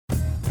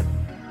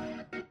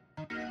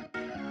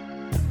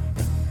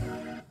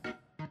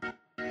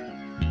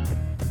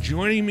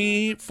Joining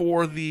me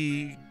for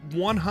the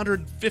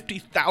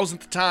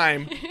 150,000th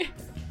time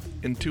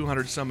in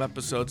 200 some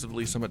episodes of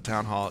Lee Summit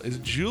Town Hall is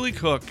Julie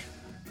Cook,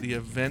 the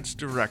events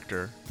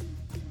director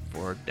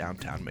for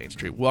Downtown Main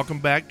Street. Welcome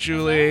back,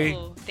 Julie.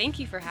 Hello. Thank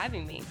you for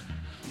having me.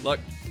 Look,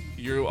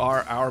 you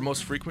are our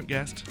most frequent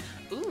guest.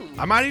 Ooh.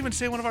 I might even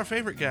say one of our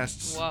favorite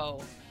guests.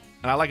 Whoa.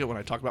 And I like it when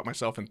I talk about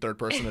myself in third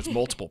person as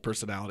multiple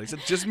personalities.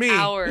 It's just me.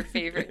 Our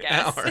favorite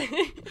guest.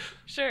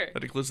 Sure.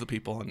 That includes the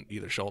people on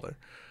either shoulder.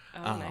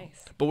 Oh,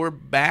 nice. But we're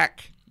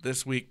back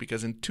this week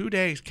because in 2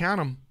 days, count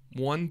them,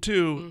 1,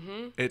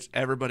 2, it's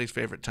everybody's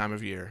favorite time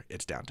of year.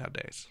 It's Downtown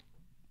Days.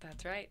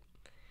 That's right.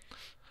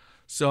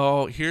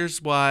 So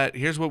here's what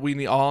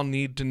we all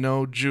need to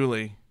know,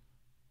 Julie.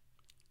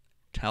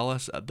 Tell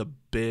us the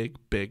big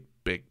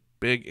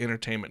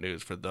entertainment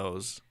news for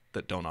those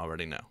that don't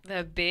already know.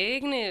 The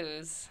big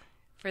news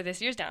for this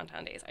year's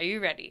Downtown Days. Are you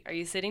ready? Are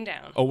you sitting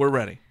down? Oh, we're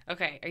ready.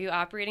 Okay. Are you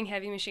operating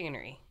heavy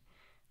machinery?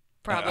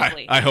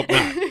 Probably. I hope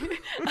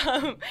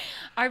not.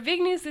 Our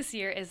big news this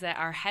year is that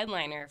our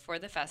headliner for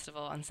the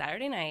festival on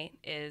Saturday night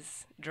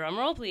is,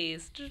 drumroll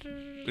please.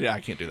 Yeah, I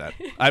can't do that.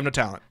 I have no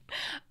talent.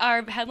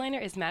 Our headliner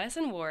is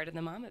Madison Ward and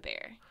the Mama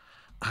Bear.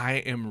 I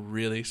am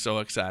really so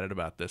excited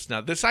about this.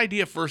 Now, this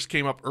idea first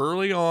came up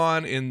early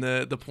on in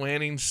the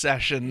planning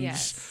sessions.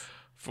 Yes.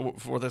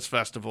 For this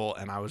festival,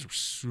 and I was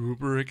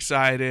super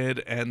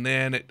excited, and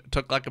then it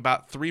took like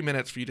about 3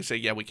 minutes for you to say,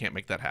 yeah, we can't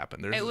make that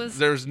happen.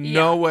 There's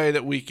no way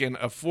that we can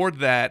afford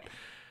that.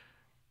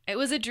 It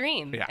was a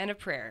dream Yeah. and a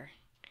prayer,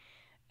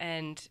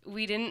 and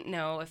we didn't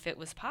know if it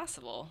was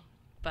possible,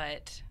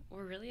 but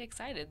we're really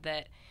excited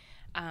that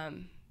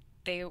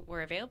they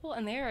were available,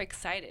 and they are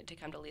excited to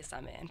come to Lee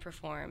Summit and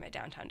perform at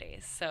Downtown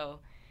Days.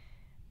 So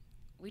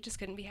we just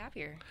couldn't be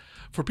happier.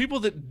 For people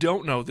that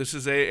don't know, this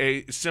is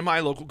a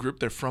semi-local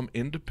group. They're from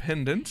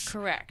Independence.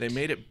 Correct.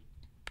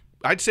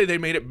 I'd say they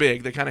made it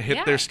big. They kind of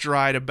hit their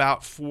stride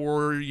about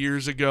 4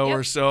 years ago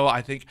or so.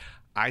 I think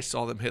I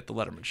saw them hit the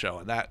Letterman show,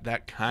 and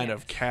that kind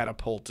of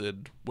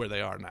catapulted where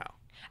they are now.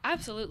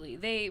 Absolutely.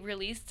 They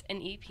released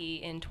an EP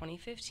in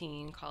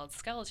 2015 called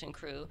Skeleton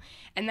Crew,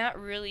 and that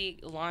really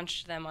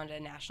launched them onto a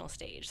national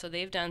stage. So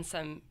they've done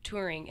some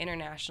touring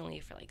internationally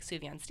for like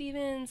Sufjan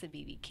Stevens and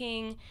B.B.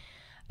 King.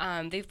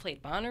 They've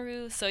played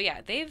Bonnaroo. So yeah,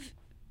 they've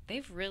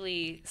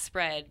really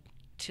spread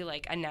to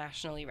like a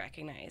nationally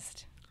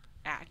recognized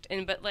act.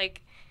 But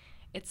like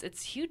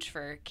it's huge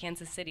for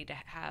Kansas City to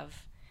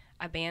have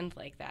a band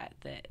like that,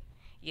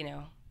 you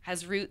know,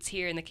 has roots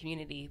here in the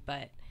community,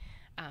 but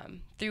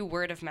through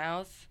word of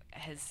mouth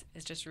has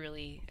just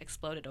really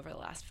exploded over the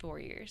last 4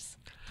 years.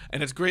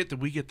 And it's great that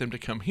we get them to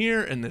come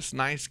here in this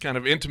nice kind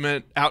of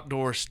intimate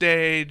outdoor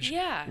stage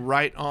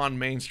right on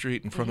Main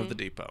Street in front of the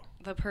depot.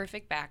 The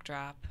perfect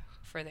backdrop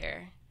for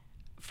their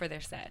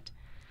set.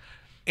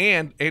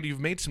 And you've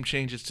made some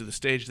changes to the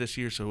stage this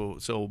year,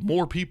 so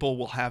more people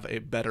will have a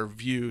better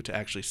view to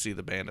actually see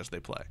the band as they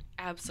play.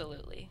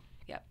 Absolutely.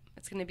 Yep.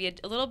 It's going to be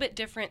a little bit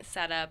different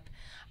setup,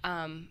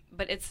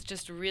 but it's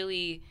just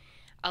really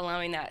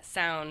allowing that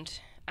sound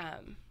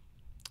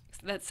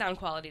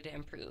quality to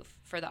improve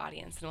for the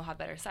audience, and we'll have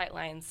better sight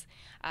lines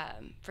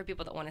for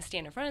people that want to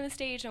stand in front of the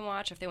stage and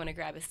watch. If they want to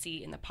grab a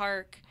seat in the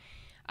park,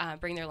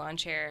 bring their lawn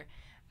chair,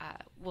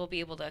 we'll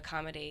be able to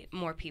accommodate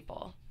more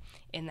people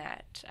in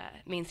that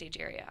main stage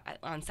area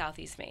on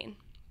Southeast Main.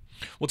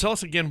 Well, tell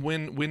us again,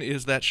 when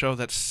is that show?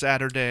 That's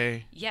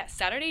Saturday? Yes,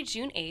 Saturday,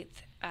 June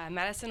 8th.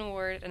 Madison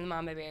Ward and the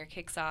Mama Bear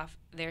kicks off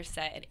their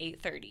set at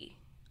 8:30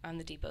 on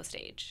the depot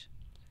stage.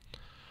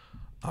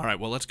 All right,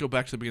 well, let's go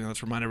back to the beginning.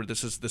 Let's remind everyone,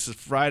 this is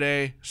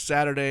Friday,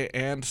 Saturday,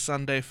 and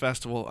Sunday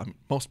festival.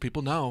 Most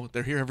people know.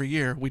 They're here every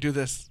year. We do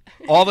this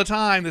all the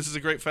time. This is a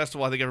great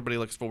festival. I think everybody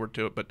looks forward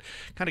to it. But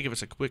kind of give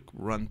us a quick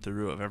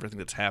run-through of everything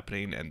that's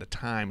happening and the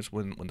times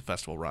when the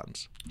festival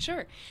runs.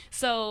 Sure.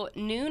 So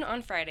noon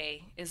on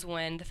Friday is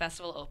when the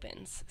festival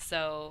opens.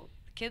 So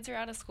kids are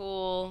out of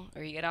school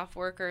or you get off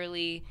work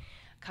early,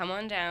 come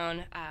on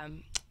down.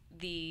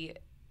 The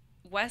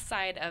west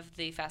side of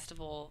the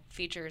festival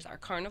features our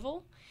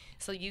carnival.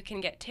 So you can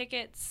get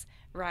tickets,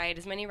 ride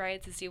as many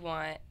rides as you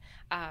want.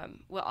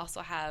 We'll also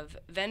have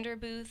vendor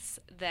booths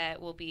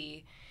that will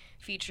be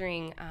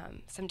featuring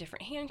some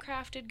different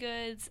handcrafted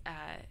goods,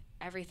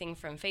 everything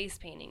from face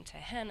painting to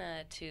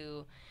henna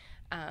to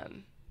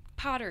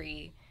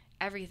pottery,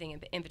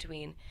 everything in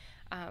between.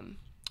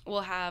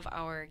 We'll have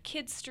our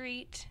Kids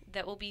Street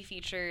that will be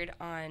featured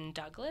on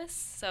Douglas,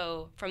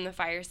 so from the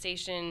fire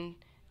station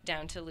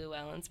down to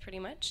Llewellyn's pretty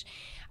much.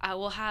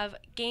 We'll have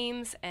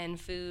games and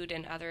food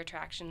and other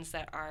attractions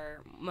that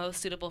are most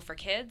suitable for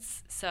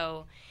kids,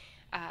 so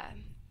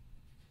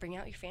bring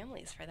out your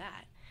families for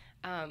that.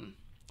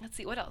 Let's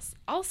see, what else?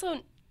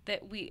 Also,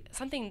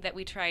 something that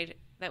we tried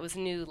that was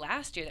new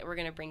last year that we're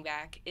going to bring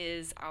back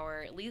is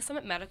our Lee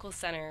Summit Medical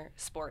Center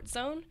Sports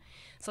Zone.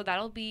 So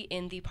that'll be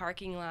in the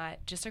parking lot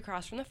just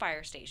across from the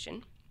fire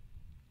station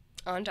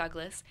on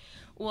Douglas.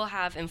 We'll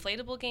have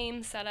inflatable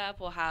games set up.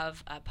 We'll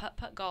have a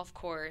putt-putt golf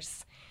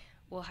course.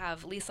 We'll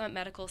have Lee Summit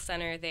Medical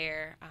Center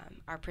there,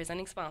 our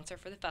presenting sponsor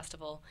for the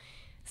festival.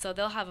 So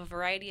they'll have a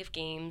variety of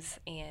games,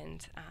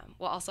 and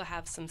we'll also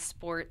have some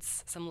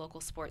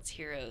local sports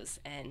heroes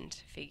and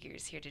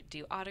figures here to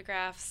do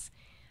autographs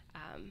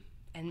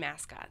and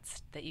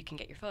mascots that you can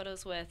get your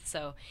photos with.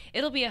 So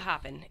it'll be a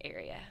hoppin'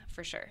 area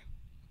for sure.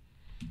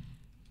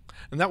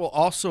 And that will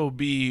also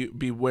be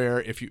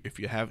where if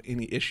you have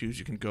any issues,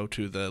 you can go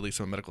to the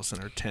Lisa Medical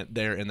Center tent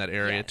there in that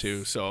area Yes.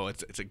 too. So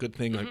it's a good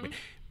thing. Like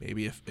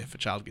maybe if a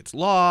child gets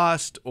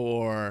lost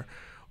or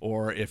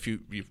if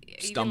you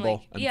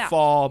stumble and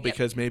fall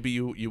because maybe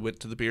you went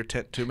to the beer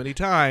tent too many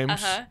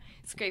times.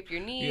 Scrape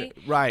your knee.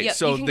 Yeah, right. Yep.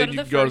 So then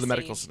you can go to the first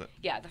medical aid- center.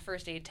 Yeah, the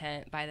first aid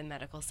tent by the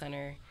medical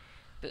center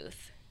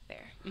booth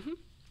there.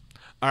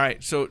 All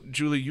right. So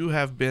Julie, you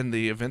have been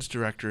the events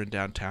director in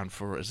downtown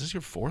is this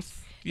your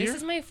 4th year? This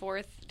is my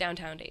 4th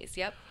downtown days.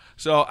 Yep.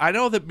 So I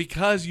know that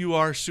because you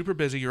are super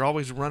busy, you're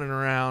always running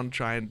around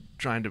trying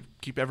to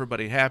keep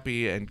everybody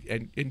happy, and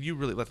you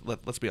really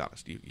let's be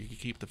honest, you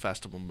keep the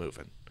festival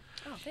moving.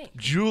 Oh, thanks.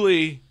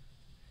 Julie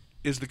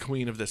is the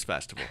queen of this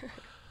festival.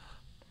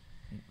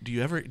 Do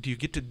you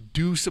get to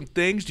do some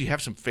things? Do you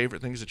have some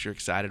favorite things that you're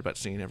excited about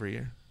seeing every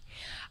year?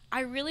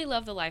 I really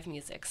love the live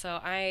music, so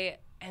I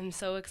am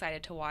so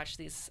excited to watch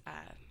these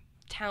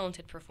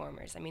talented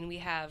performers. I mean, we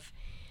have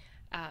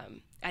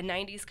a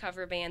 90s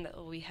cover band that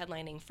will be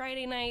headlining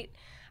Friday night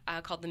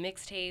called The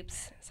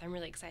Mixtapes, so I'm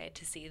really excited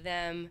to see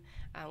them.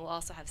 We'll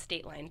also have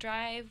State Line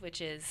Drive,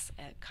 which is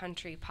a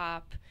country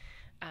pop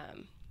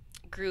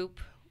group,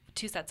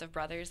 2 sets of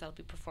brothers that'll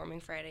be performing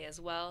Friday as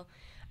well.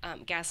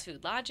 Gas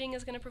Food Lodging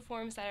is going to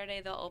perform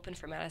Saturday. They'll open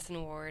for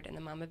Madison Ward and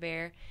the Mama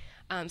Bear.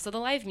 So the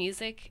live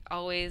music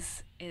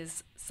always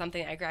is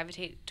something I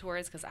gravitate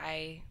towards because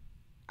I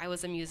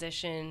was a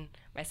musician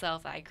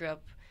myself. I grew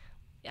up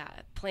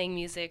playing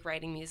music,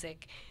 writing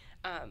music.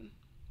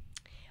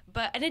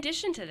 But in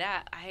addition to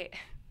that, I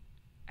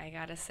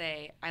gotta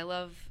say, I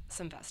love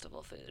some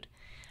festival food.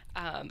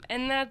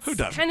 And that's Who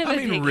doesn't? kind of I a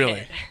mean, big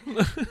really.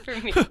 hit for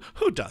me.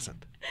 Who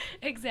doesn't?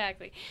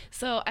 Exactly.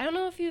 So I don't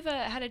know if you've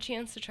had a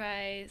chance to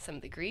try some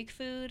of the Greek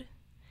food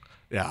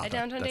Yeah, at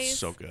Downtown that's Days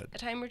so good. a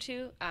time or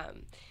two.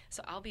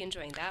 So I'll be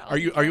enjoying that. Are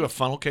you a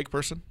funnel cake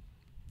person?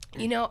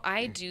 You know,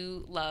 I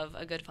do love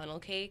a good funnel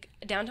cake.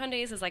 Downtown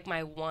Days is like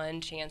my one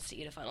chance to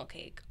eat a funnel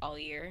cake all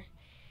year.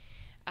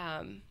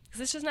 Because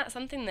it's just not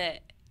something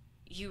that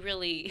you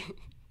really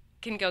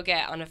can go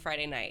get on a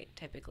Friday night,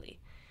 typically.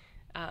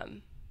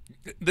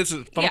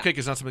 Funnel cake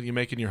is not something you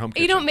make in your home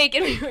kitchen. You don't make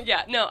it.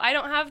 Yeah, no, I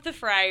don't have the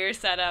fryer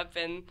set up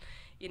and,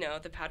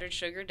 the powdered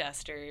sugar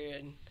duster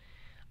and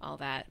all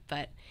that.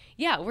 But,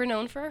 yeah, we're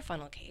known for our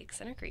funnel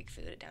cakes and our Greek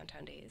food at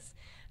Downtown Days.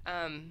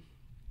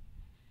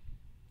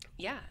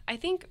 Yeah, I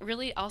think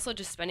really also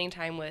just spending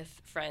time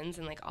with friends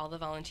and like all the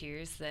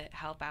volunteers that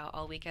help out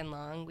all weekend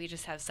long. We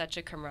just have such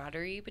a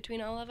camaraderie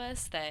between all of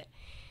us that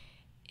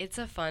it's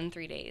a fun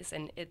 3 days,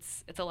 and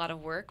it's a lot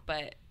of work,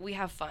 but we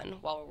have fun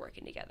while we're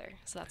working together.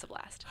 So that's a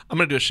blast. I'm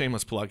going to do a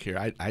shameless plug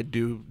here. I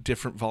do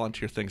different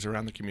volunteer things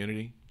around the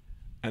community,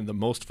 and the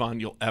most fun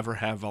you'll ever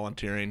have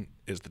volunteering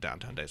is the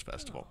Downtown Days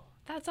Festival. Oh,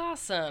 that's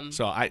awesome.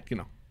 So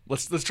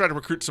let's try to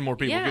recruit some more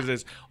people Yeah. because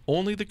it's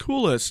only the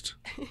coolest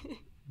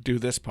do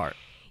this part.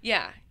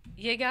 Yeah,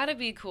 you gotta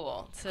be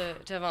cool to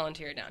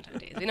volunteer at Downtown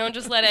Days. We don't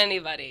just let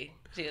anybody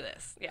do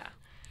this. Yeah.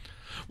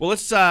 Well,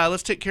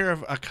 let's take care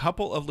of a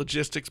couple of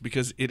logistics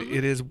because it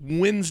is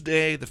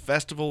Wednesday. The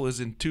festival is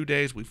in 2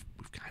 days. We've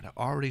kind of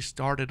already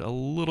started a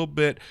little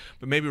bit,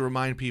 but maybe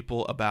remind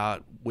people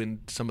about when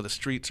some of the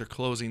streets are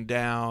closing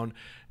down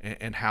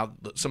and how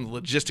some of the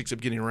logistics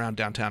of getting around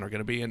downtown are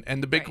going to be.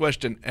 And the big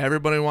question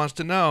everybody wants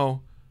to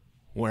know,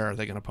 where are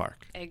they going to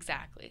park?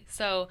 Exactly.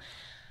 So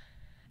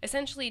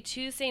essentially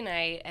Tuesday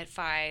night at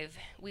 5,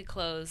 we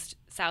closed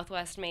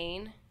Southwest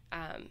Main.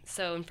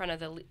 So in front of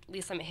the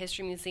Lee Summit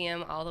History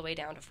Museum all the way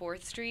down to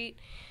 4th Street.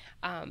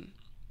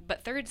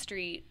 But 3rd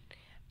Street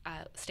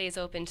stays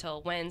open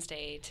till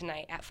Wednesday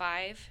tonight at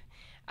 5.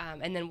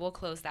 And then we'll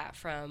close that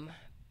from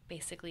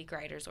basically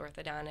Greider's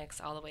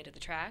Orthodontics all the way to the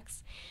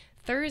tracks.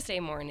 Thursday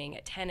morning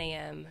at 10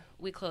 a.m.,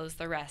 we close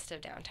the rest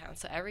of downtown.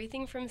 So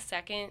everything from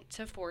 2nd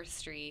to 4th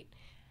Street,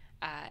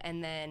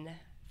 and then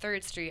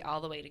 3rd Street all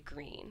the way to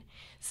Green.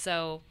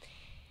 So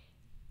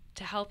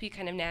to help you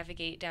kind of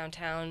navigate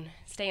downtown,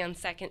 stay on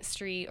 2nd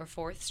Street or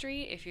 4th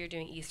Street if you're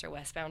doing east or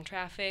westbound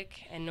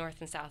traffic, and north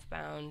and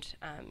southbound,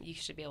 you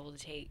should be able to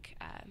take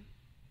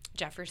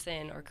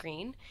Jefferson or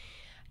Green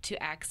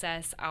to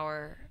access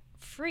our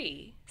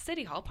free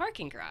City Hall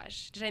parking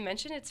garage. Did I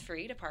mention it's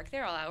free to park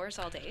there all hours,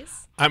 all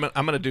days? I'm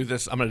gonna do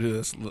this. I'm gonna do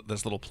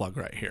this little plug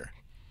right here.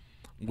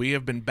 We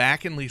have been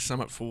back in Lee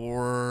Summit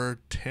for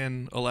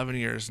 10, 11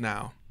 years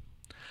now.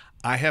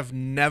 I have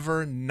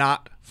never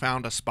not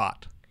found a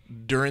spot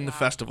during the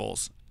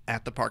festivals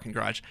at the parking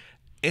garage.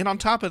 And on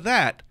top of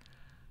that,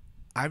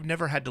 I've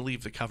never had to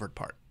leave the covered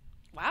part.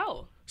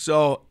 Wow.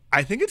 So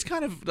I think it's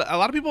kind of, a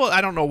lot of people,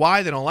 I don't know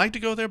why they don't like to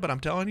go there, but I'm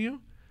telling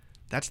you,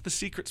 that's the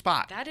secret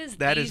spot. That is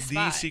the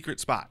spot. secret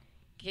spot.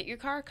 Get your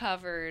car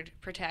covered,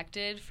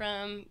 protected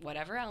from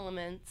whatever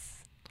elements.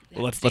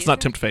 Well, let's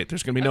not tempt fate.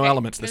 There's going to be no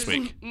elements this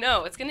week.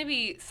 No, it's going to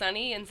be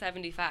sunny and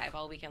 75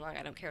 all weekend long.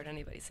 I don't care what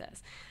anybody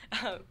says.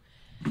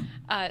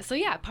 So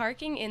yeah,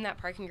 parking in that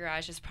parking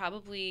garage is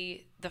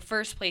probably the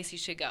first place you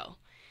should go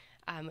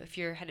if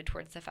you're headed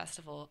towards the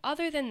festival.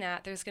 Other than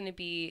that, there's going to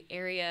be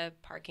area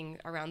parking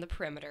around the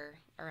perimeter,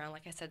 around,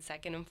 like I said,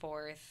 2nd and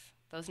 4th,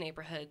 those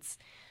neighborhoods.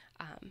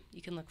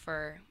 You can look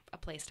for a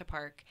place to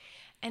park.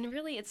 And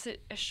really, it's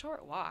a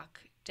short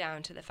walk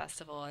down to the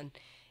festival. And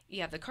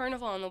you have the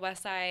carnival on the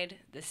west side,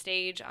 the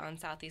stage on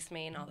Southeast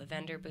Main, all the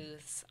vendor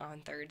booths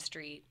on 3rd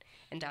Street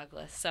and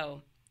Douglas.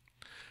 So,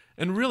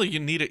 and really, you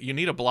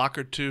need a block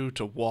or two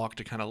to walk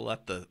to kind of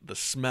let the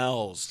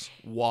smells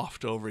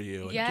waft over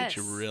you and get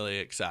you really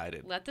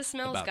excited. Let the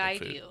smells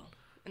guide you.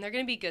 And they're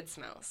going to be good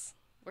smells.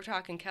 We're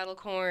talking kettle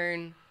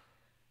corn,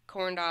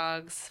 corn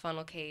dogs,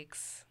 funnel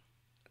cakes,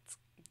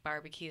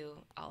 barbecue,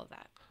 all of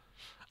that.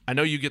 I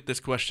know you get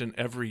this question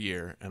every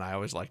year, and I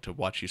always like to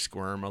watch you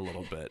squirm a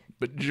little bit.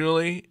 But,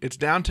 Julie, it's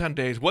Downtown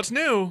Days. What's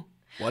new?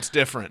 What's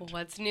different?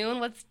 What's new and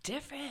what's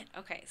different?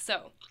 Okay,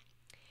 so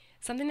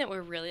something that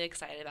we're really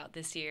excited about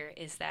this year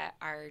is that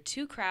our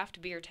 2 craft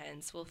beer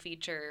tents will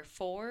feature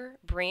 4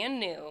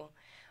 brand new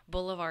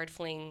Boulevard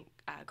Fling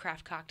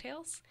craft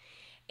cocktails.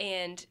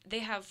 And they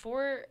have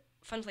 4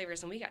 fun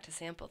flavors, and we got to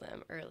sample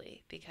them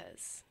early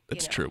because,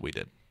 It's true, we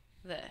did.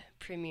 The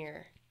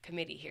premier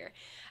committee here.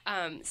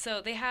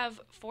 So they have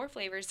 4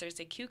 flavors. There's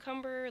a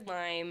cucumber,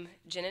 lime,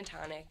 gin and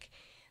tonic.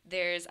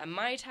 There's a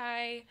Mai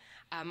Tai,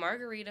 a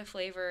margarita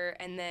flavor,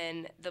 and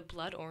then the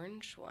blood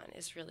orange one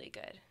is really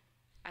good.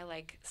 I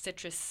like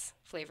citrus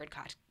flavored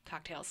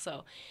cocktails.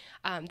 So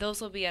those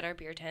will be at our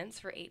beer tents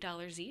for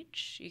 $8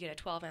 each. You get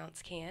a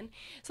 12-ounce can.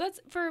 So that's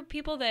for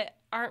people that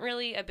aren't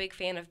really a big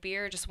fan of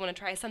beer, just want to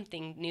try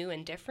something new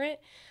and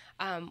different.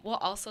 We'll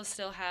also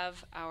still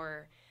have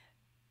our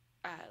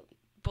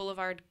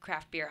Boulevard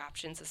craft beer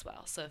options as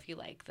well. So if you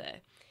like the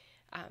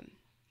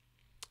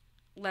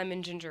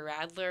lemon ginger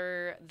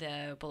radler,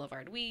 the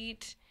Boulevard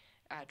wheat,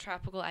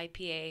 tropical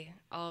IPA,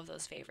 all of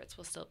those favorites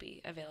will still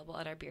be available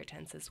at our beer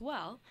tents as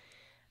well.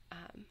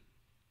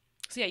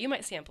 So yeah, you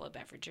might sample a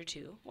beverage or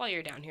two while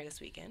you're down here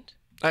this weekend.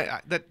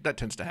 That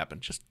tends to happen.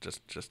 Just a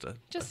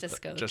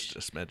scotch. Just a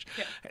smidge.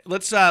 Yeah.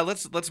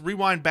 Let's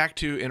rewind back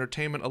to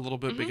entertainment a little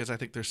bit because I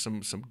think there's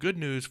some good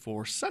news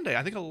for Sunday.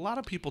 I think a lot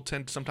of people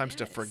tend sometimes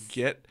to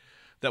forget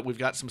that we've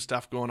got some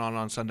stuff going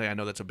on Sunday. I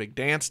know that's a big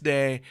dance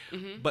day,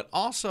 but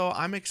also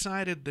I'm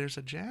excited. There's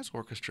a jazz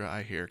orchestra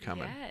I hear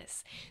coming.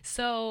 Yes.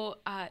 So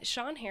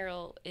Sean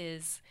Harrell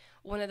is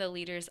one of the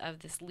leaders of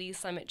this Lee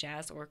Summit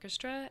Jazz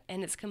Orchestra,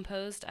 and it's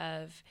composed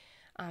of,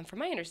 from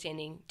my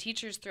understanding,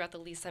 teachers throughout the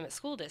Lee Summit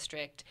School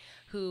District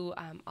who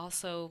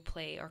also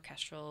play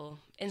orchestral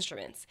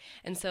instruments.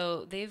 And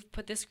so they've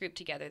put this group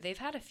together. They've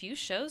had a few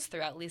shows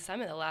throughout Lee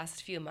Summit the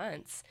last few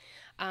months.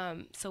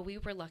 So we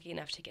were lucky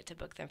enough to get to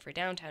book them for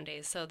Downtown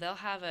Days. So they'll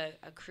have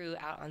a crew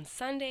out on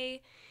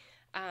Sunday.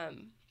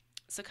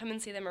 So come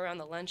and see them around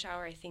the lunch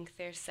hour. I think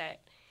their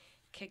set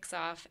kicks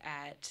off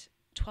at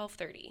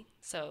 12:30.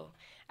 So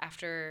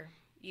after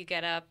you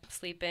get up,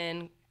 sleep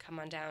in, come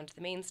on down to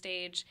the main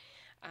stage.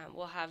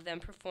 We'll have them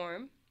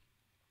perform.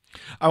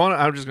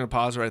 I'm just going to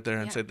pause right there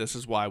and say this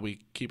is why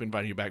we keep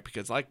inviting you back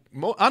because,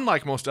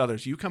 unlike most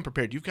others, you come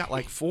prepared. You've got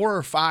like 4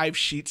 or 5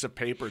 sheets of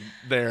paper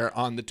there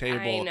on the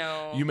table. I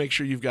know. You make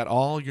sure you've got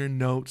all your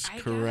notes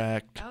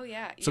correct. Oh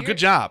yeah. So good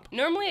job.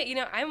 Normally,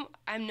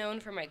 I'm known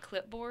for my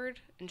clipboard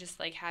and just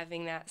like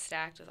having that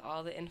stacked with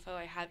all the info.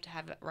 I have to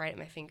have it right at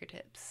my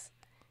fingertips,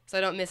 so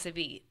I don't miss a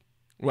beat.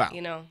 Wow,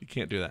 you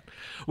can't do that.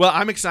 Well,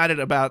 I'm excited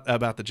about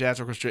the Jazz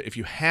Orchestra. If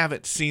you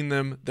haven't seen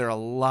them, they're a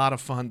lot of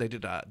fun. They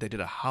did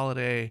a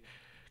holiday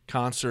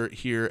concert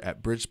here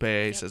at Bridge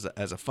Space as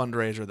a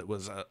fundraiser that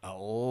was a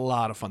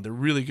lot of fun. They're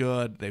really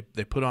good.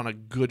 They put on a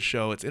good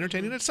show. It's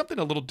entertaining. It's something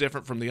a little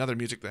different from the other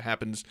music that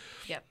happens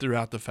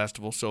throughout the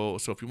festival. So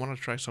if you want to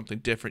try something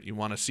different, you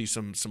want to see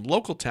some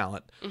local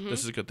talent, this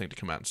is a good thing to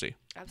come out and see.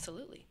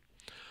 Absolutely.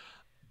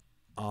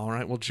 All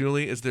right. Well,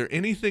 Julie, is there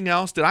anything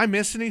else? Did I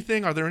miss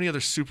anything? Are there any other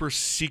super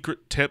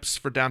secret tips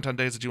for Downtown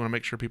Days that you want to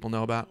make sure people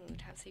know about?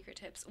 Top secret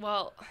tips.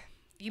 Well,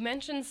 you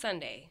mentioned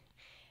Sunday,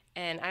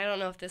 and I don't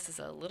know if this is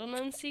a little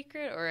known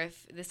secret or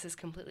if this is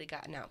completely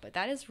gotten out, but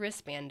that is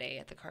wristband day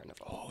at the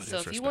carnival. So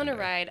if you want to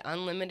ride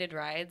unlimited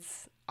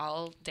rides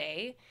all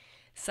day,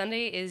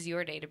 Sunday is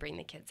your day to bring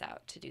the kids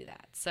out to do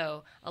that.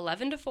 So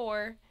 11 to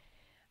 4,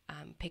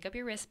 pick up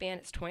your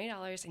wristband. It's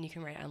 $20, and you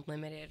can ride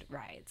unlimited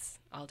rides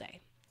all day.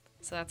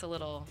 So that's a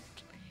little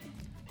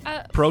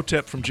pro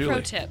tip from Julie.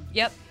 Pro tip,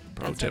 yep.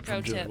 Pro tip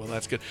from Julie. Well,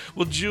 that's good.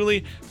 Well,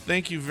 Julie,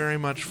 thank you very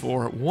much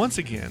for once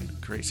again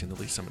gracing the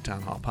Lee Summit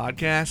Town Hall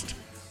podcast.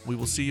 We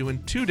will see you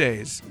in 2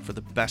 days for the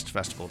best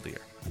festival of the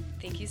year.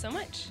 Thank you so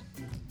much.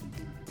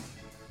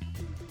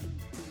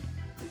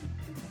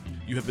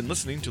 You have been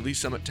listening to Lee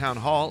Summit Town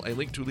Hall, a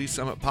Link to Lee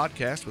Summit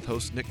podcast with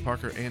hosts Nick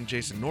Parker and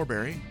Jason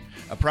Norberry.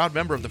 A proud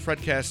member of the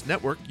Fredcast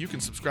Network, you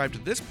can subscribe to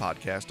this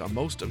podcast on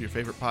most of your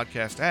favorite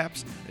podcast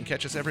apps and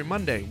catch us every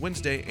Monday,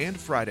 Wednesday, and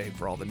Friday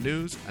for all the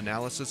news,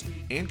 analysis,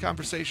 and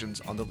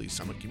conversations on the Lee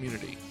Summit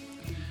community.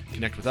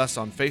 Connect with us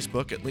on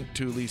Facebook at Link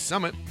to Lee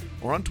Summit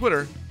or on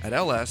Twitter at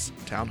LS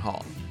Town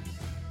Hall.